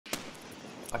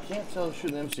I can't tell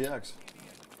shooting MCX.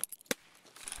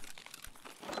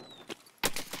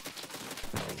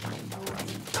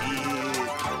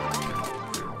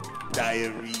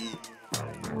 Diary.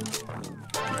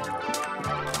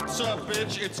 What's up,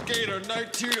 bitch? It's Gator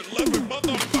 1911,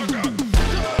 motherfucker!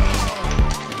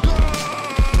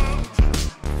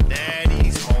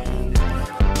 Daddy's home.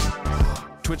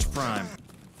 Twitch Prime.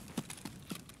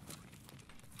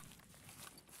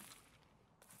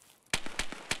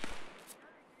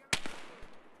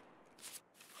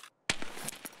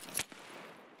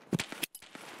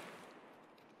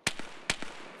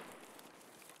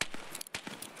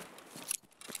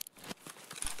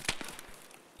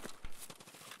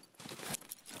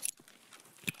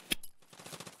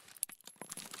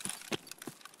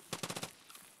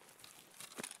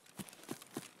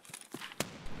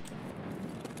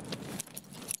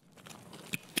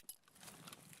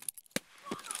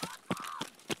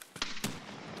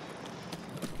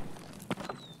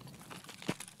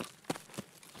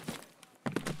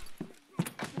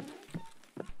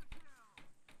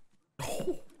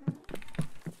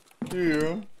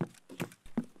 Yeah.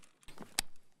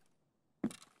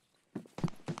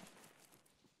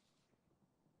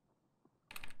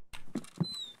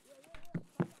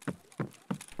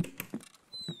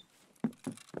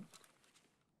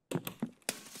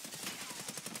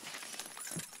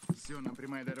 Все, нам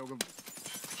прямая дорога.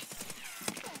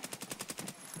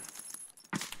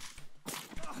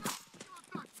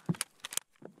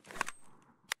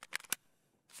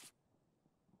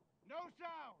 No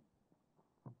sound.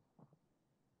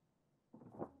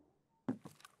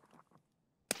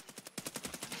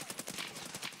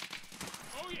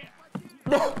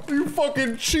 You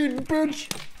fucking cheating,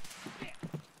 bitch!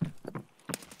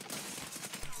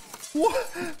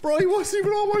 What? Bro, he wasn't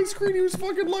even on my screen, he was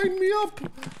fucking lighting me up!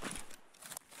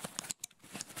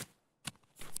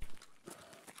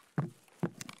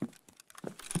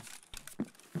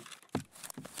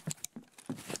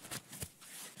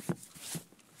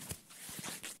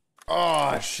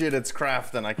 Oh shit, it's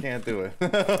crafting, I can't do it.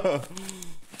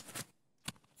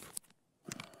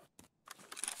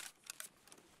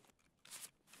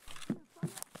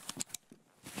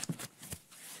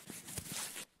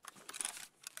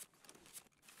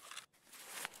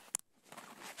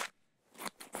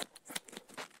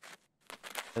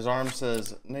 His arm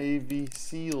says Navy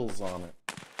SEALs on it.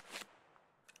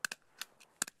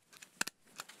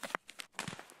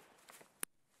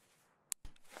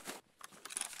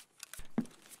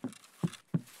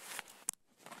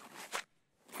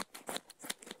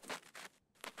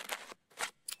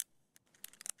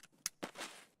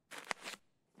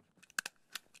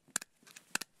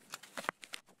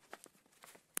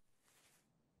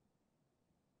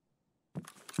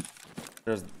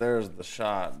 There's the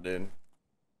shot, dude.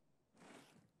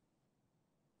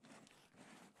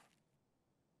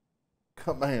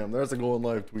 Bam, there's a going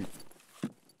live tweet.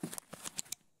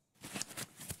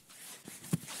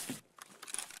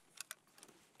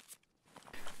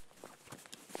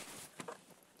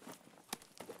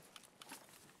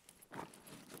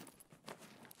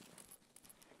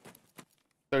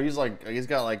 So he's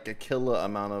got like a killer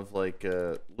amount of like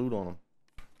loot on him.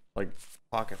 Like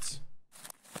pockets.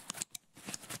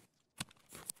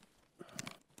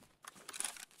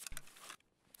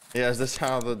 Yeah, is this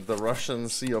how the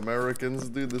Russians see Americans,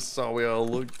 dude? This is how we all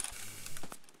look.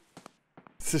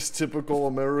 It's this typical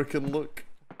American look.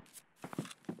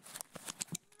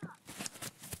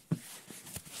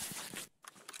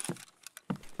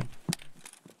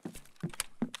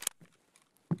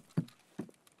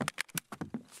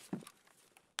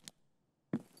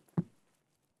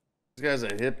 This guy's a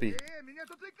hippie. Меня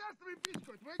тут лекарствами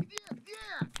пичкают. Вы где? Где?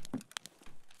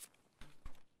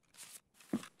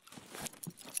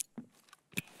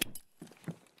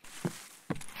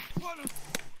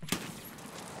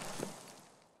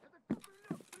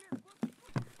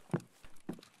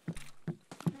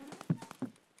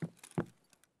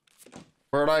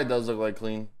 BIRDEYE does look like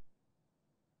clean.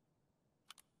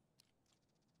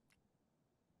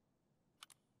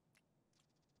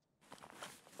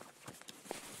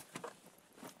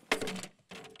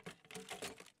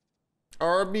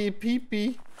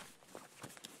 RBPP.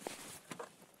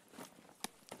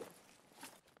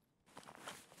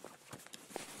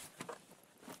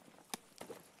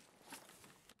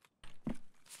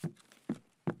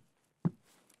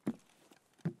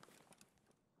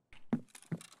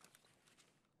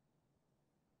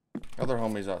 Other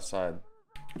homies outside.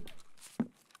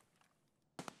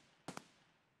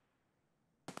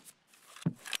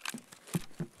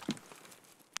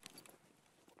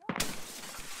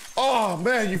 Oh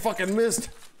man, you fucking missed.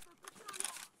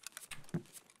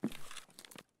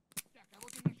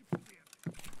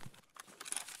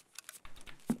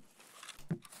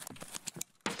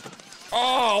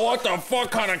 Oh, what the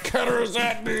fuck kind of killer is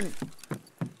that, dude?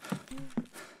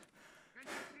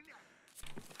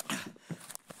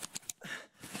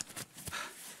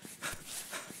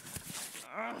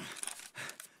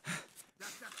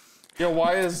 Yo,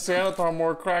 why is Sanatar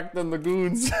more cracked than the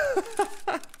goons?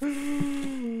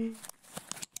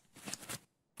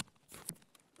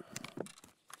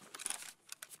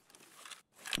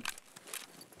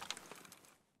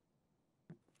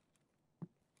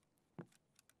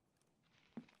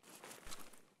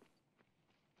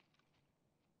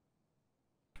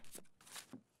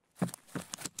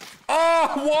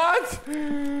 Ah, what?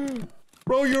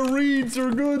 Bro, your reads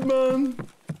are good, man.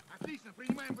 Отлично,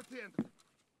 принимаем пациента.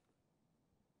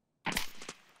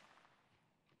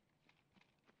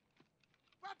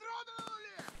 Патроны!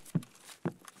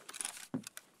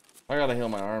 I gotta heal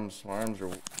my arms. My arms are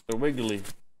they're wiggly.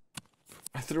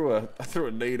 I threw a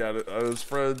nade at it at his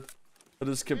friend. I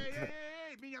just kept.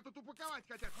 Эй, меня тут упаковать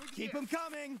хотят. Вы где? Keep them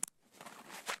coming.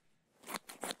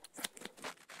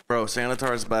 Bro,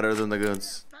 Sanatar's better than the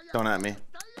goons. Don't at me.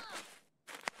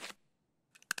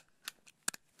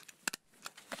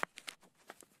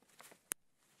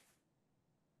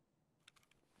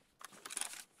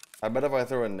 I bet if I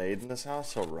throw a nade in this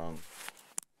house, he'll run.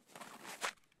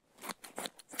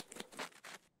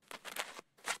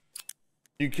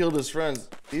 You killed his friends.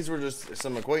 These were just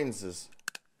some acquaintances.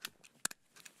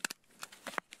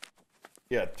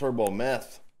 Yeah, turbo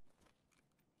meth.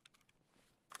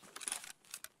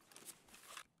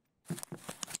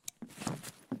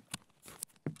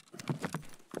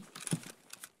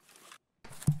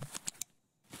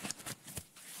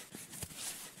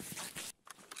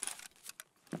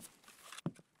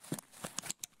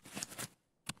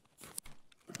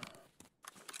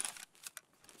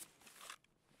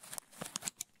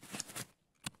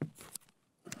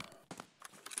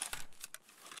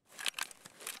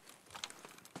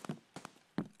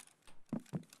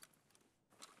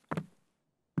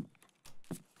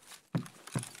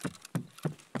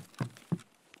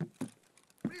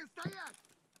 Блин, стоять!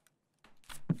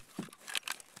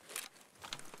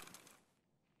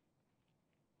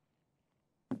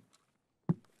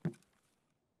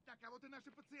 Так, а вот и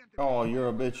наши пациенты. Oh, you're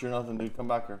a bitch. You're nothing, dude. Come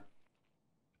back here.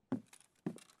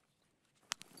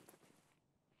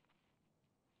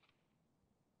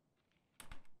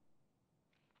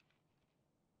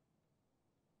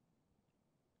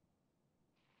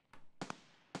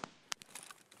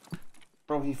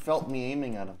 Bro, he felt me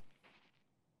aiming at him.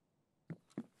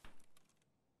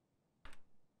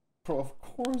 Bro, of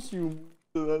course you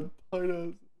did that tight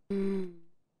ass.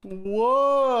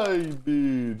 Why,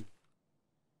 dude?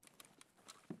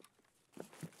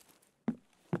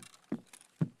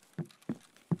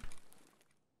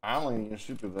 I don't think you can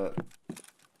shoot through that.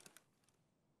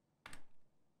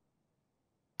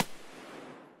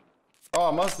 Oh,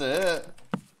 I must have hit.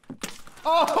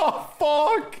 Oh,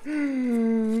 fuck!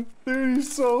 Dude,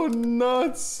 he's so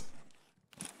nuts.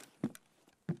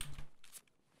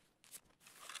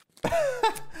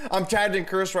 I'm tagged in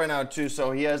curse right now too,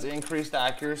 so he has increased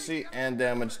accuracy and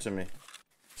damage to me.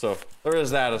 So there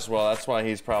is that as well. That's why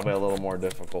he's probably a little more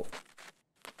difficult.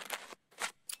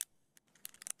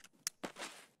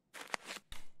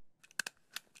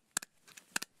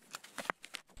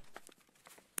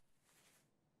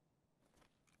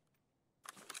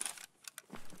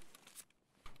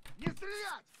 Не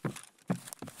стрелять!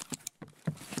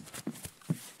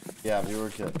 Yeah, viewer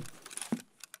kit.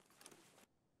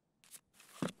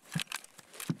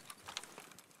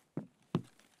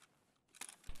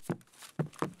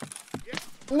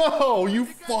 No, you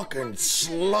fucking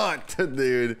slut,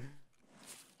 dude.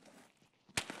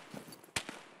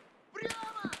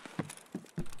 Прямо!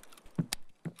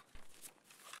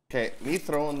 Okay, me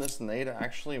throwing this nade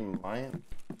actually might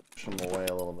push him away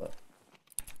a little bit.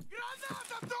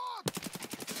 Граната тут!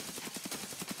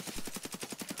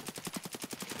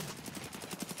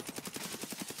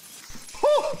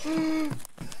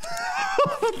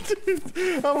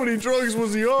 Dude, how many drugs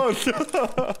was he on?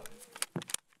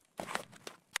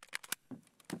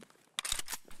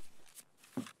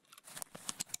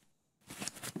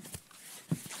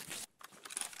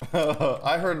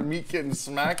 I heard Meat getting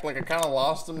smacked, like I kind of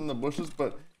lost him in the bushes,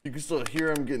 but you can still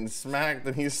hear him getting smacked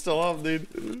and he's still up, dude.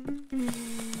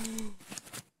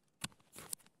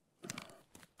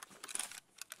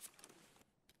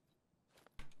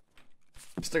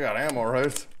 Still got ammo,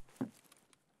 right?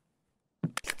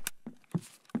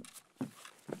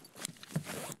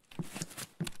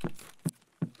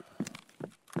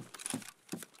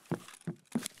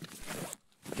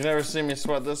 You never seen me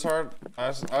sweat this hard?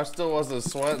 I still wasn't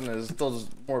sweating, it's still just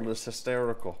more just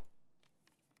hysterical.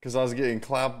 Because I was getting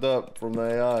clapped up from the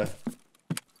AI.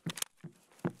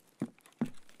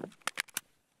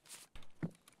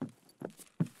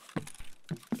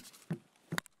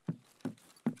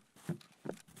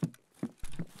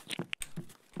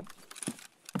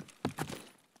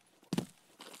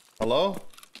 Hello?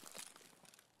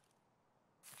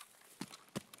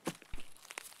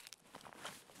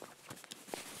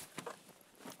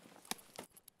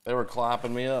 They were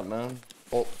clapping me up, man.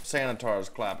 Well, Sanitar's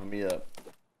clapping me up.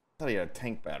 I thought he had a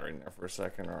tank battery in there for a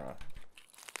second or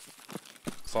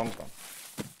something.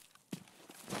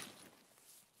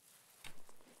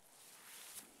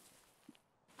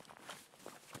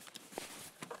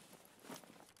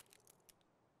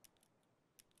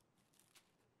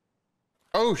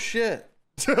 Oh shit.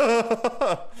 Yo,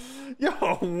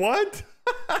 what?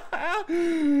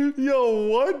 Yo,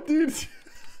 what, dude?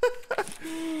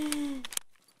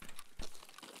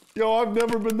 Yo, I've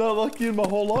never been that lucky in my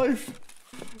whole life.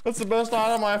 That's the best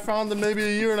item I found in maybe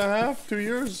a year and a half, 2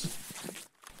 years.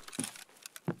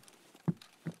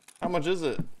 How much is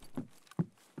it? I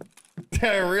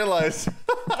didn't realize.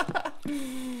 I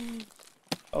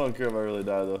don't care if I really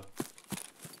die though.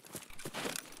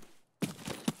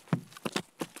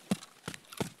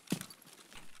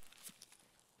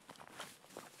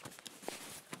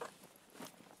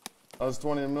 That was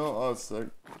 20 mil? Oh, that's sick.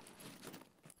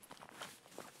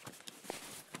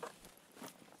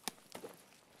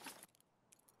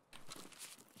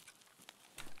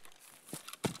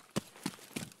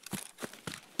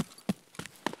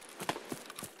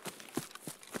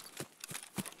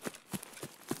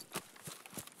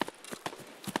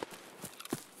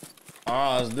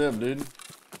 Ah, that's dip, dude.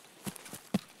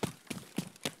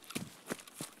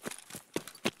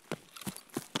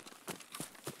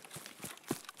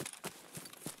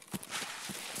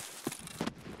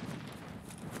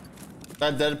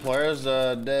 That dead player's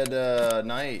dead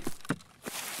knight.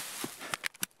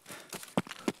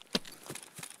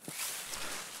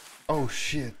 Oh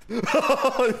shit. Yo,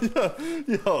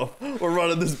 we're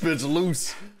running this bitch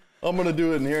loose. I'm gonna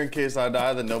do it in here in case I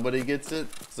die, then nobody gets it.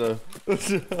 So,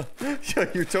 yeah,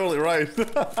 you're totally right.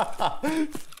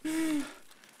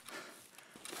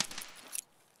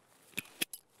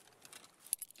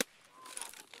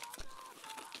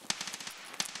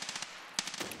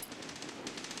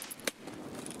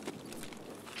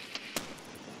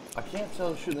 I can't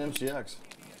tell who's shooting MCX.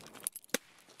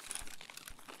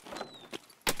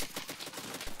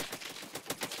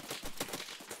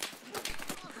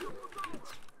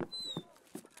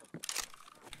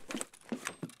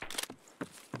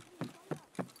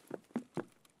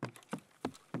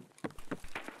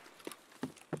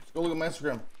 Let's go look at my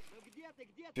Instagram.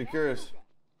 If you're curious.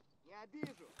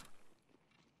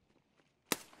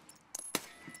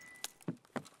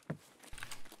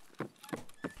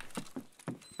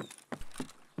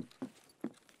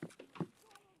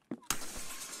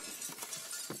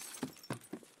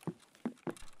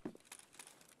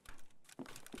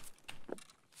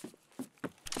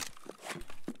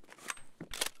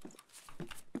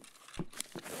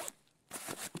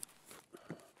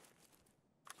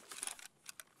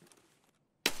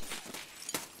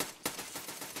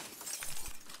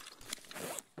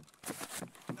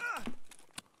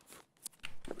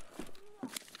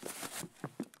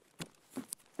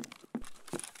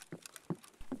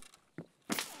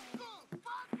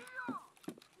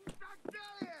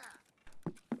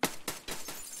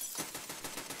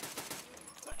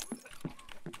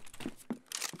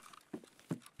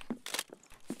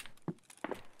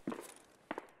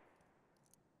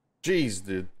 Jeez,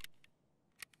 dude.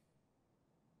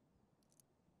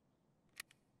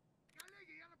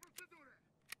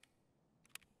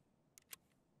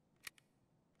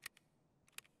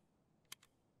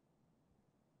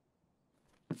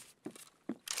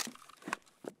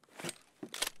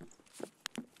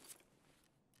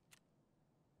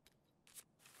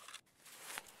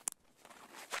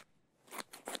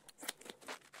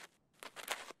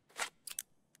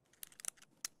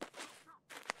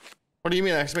 What do you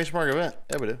mean exclamation mark event?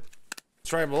 Yeah, we do.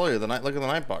 It's right below you. The night. Look at the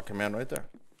Nightbot command right there.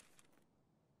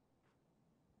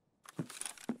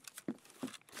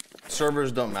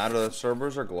 Servers don't matter. The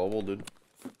servers are global, dude.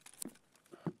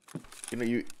 You know,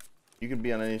 you could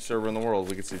be on any server in the world.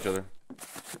 We could see each other.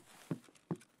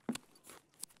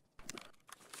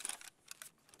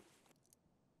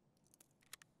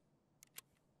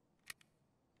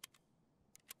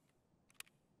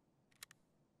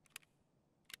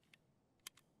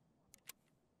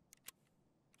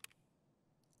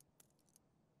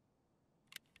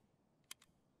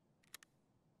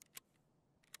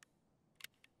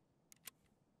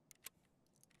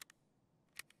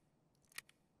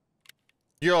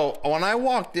 Yo, when I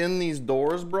walked in these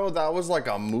doors, bro, that was like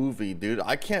a movie, dude.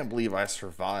 I can't believe I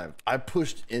survived. I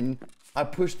pushed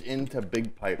into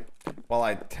Big Pipe while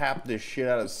I tapped this shit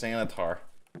out of Sanitar.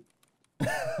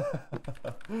 Стоять,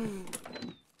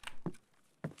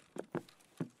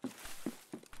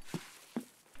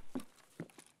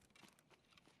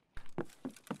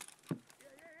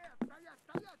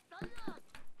 стоять, стоять!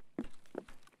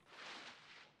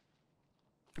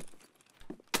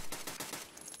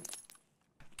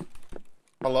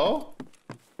 Hello?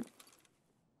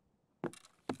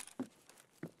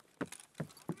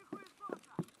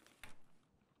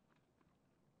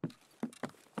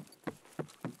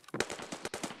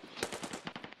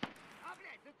 А,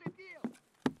 блядь, зацепил!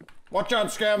 Watch out,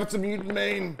 Scav, it's a mutant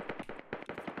main.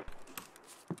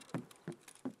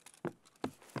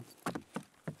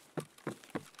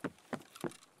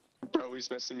 Bro,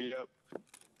 he's messing me up.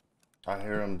 I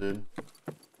hear him, dude.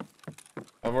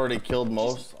 I've already killed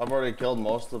most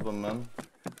of them, man.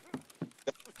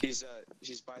 He's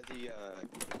by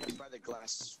the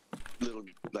glass little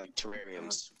like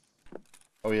terrariums.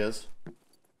 Oh, he is?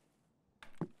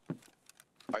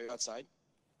 Are you outside?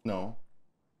 No.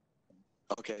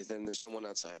 Okay, then there's someone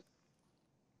outside.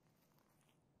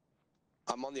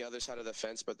 I'm on the other side of the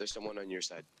fence, but there's someone on your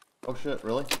side. Oh shit,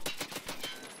 really?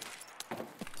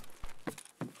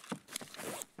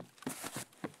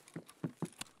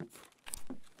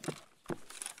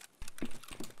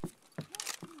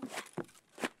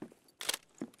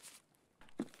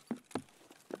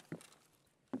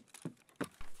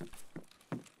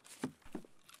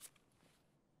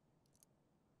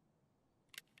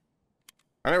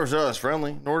 I never said I was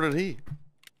friendly, nor did he.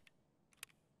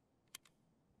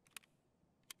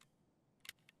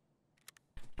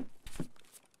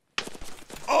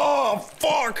 Oh,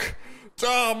 fuck!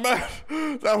 Oh, man.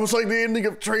 That was like the ending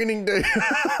of training day.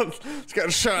 It's got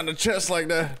a shot in the chest like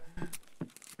that.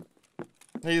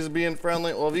 He's being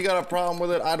friendly. Well, if you got a problem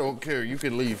with it, I don't care. You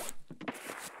can leave.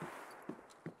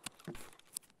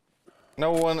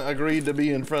 No one agreed to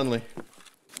being friendly.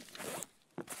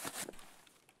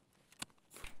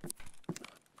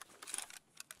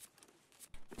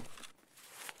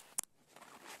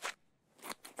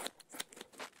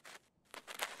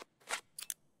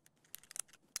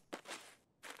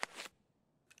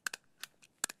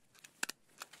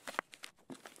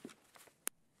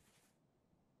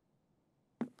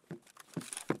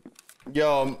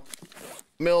 Yo,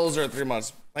 Mills are 3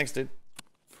 months. Thanks, dude.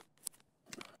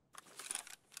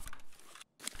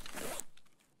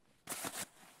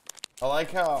 I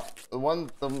like how the one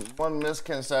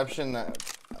misconception that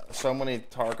so many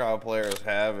Tarkov players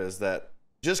have is that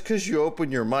just because you open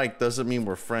your mic doesn't mean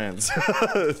we're friends.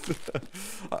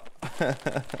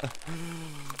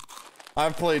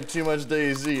 I've played too much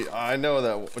DayZ. I know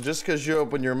that just because you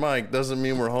open your mic doesn't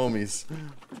mean we're homies.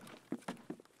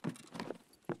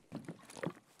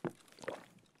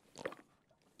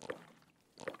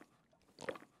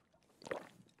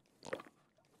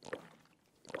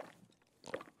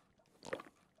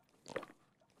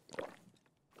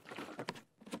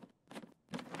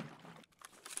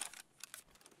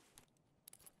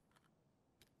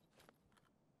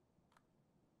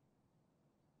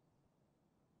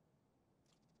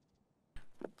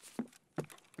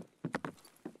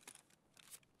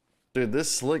 Dude,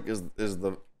 this slick is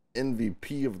the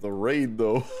MVP of the raid,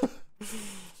 though.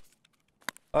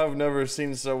 I've never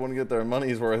seen someone get their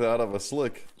money's worth out of a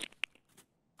slick.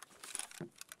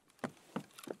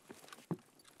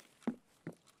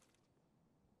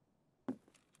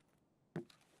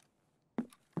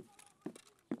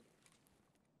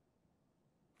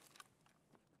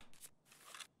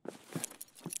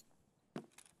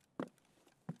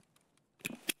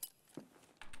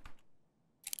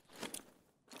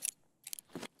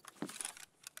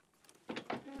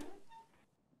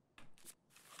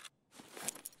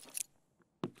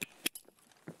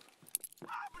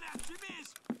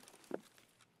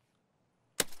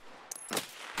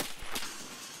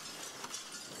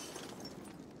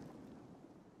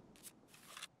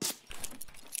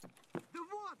 Да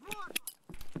вот, вот!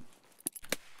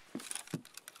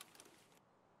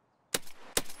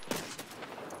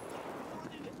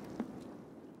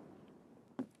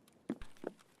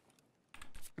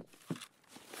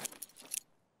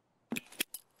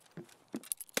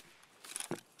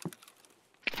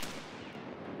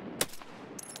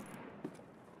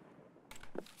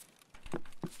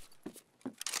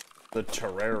 The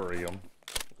terrarium.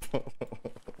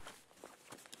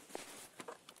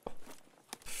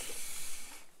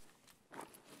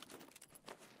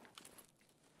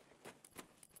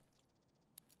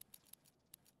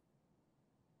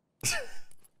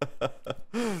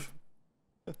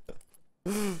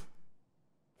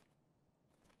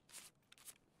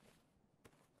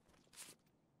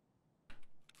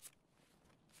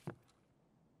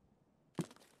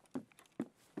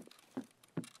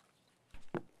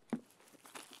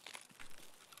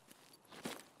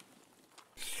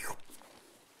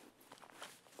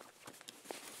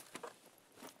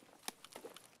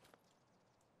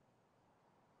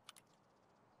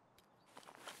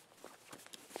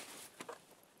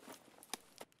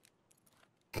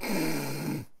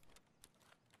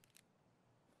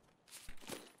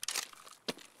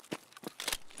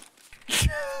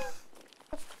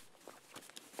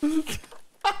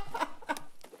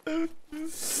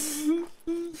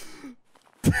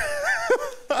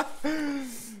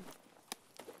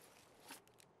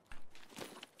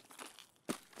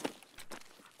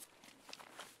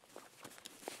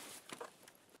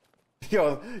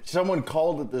 Yo, someone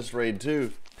called it this raid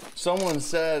too. Someone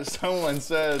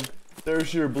said,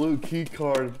 there's your blue key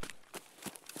card.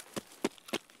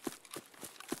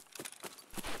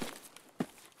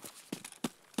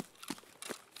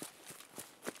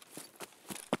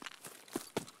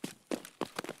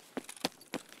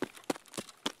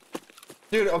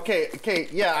 Dude, okay,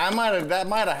 yeah, that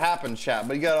might have happened, chat,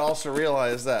 but you gotta also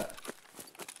realize that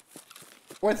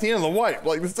we're at the end of the wipe.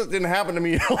 Like, this didn't happen to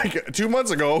me like 2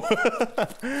 months ago.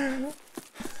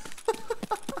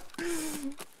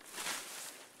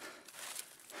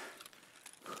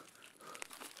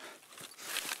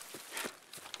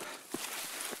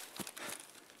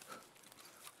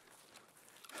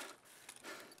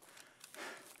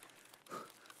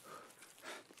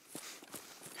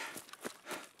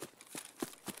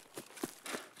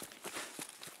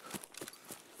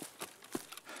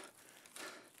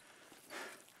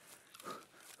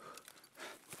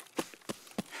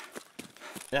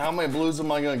 Yeah, how many blues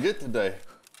am I gonna get today?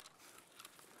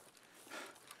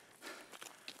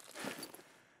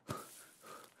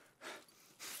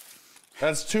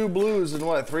 That's 2 blues in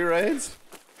what, 3 raids?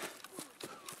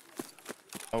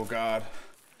 Oh God.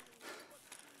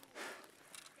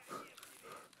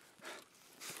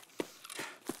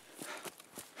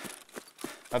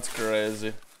 That's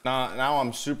crazy. Now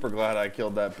I'm super glad I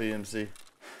killed that PMC.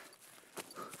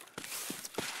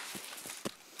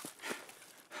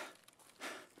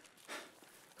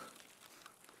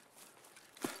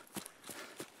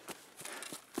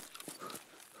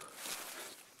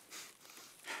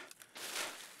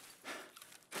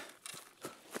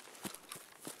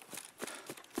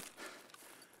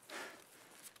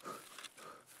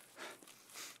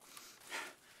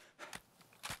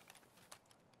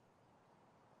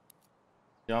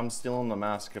 Yeah, I'm stealing the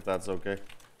mask if that's okay.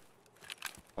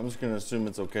 I'm just gonna assume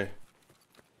it's okay.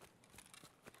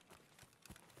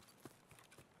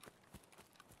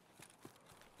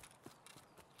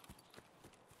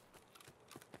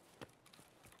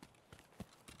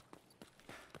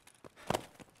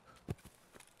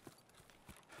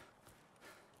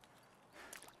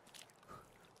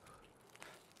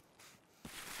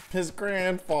 His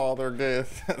grandfather did.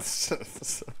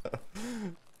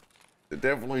 It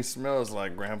definitely smells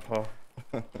like Grandpa.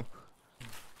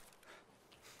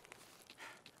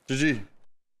 GG.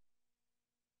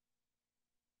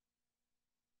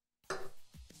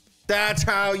 That's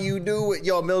how you do it.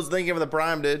 Yo, Mills, thank you for the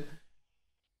prime, dude.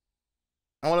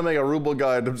 I want to make a ruble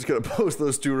guide. I'm just going to post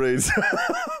those 2 raids.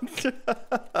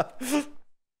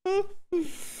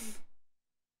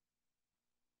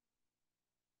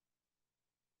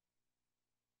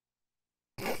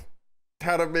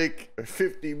 How to make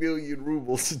 50 million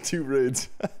rubles in 2 raids.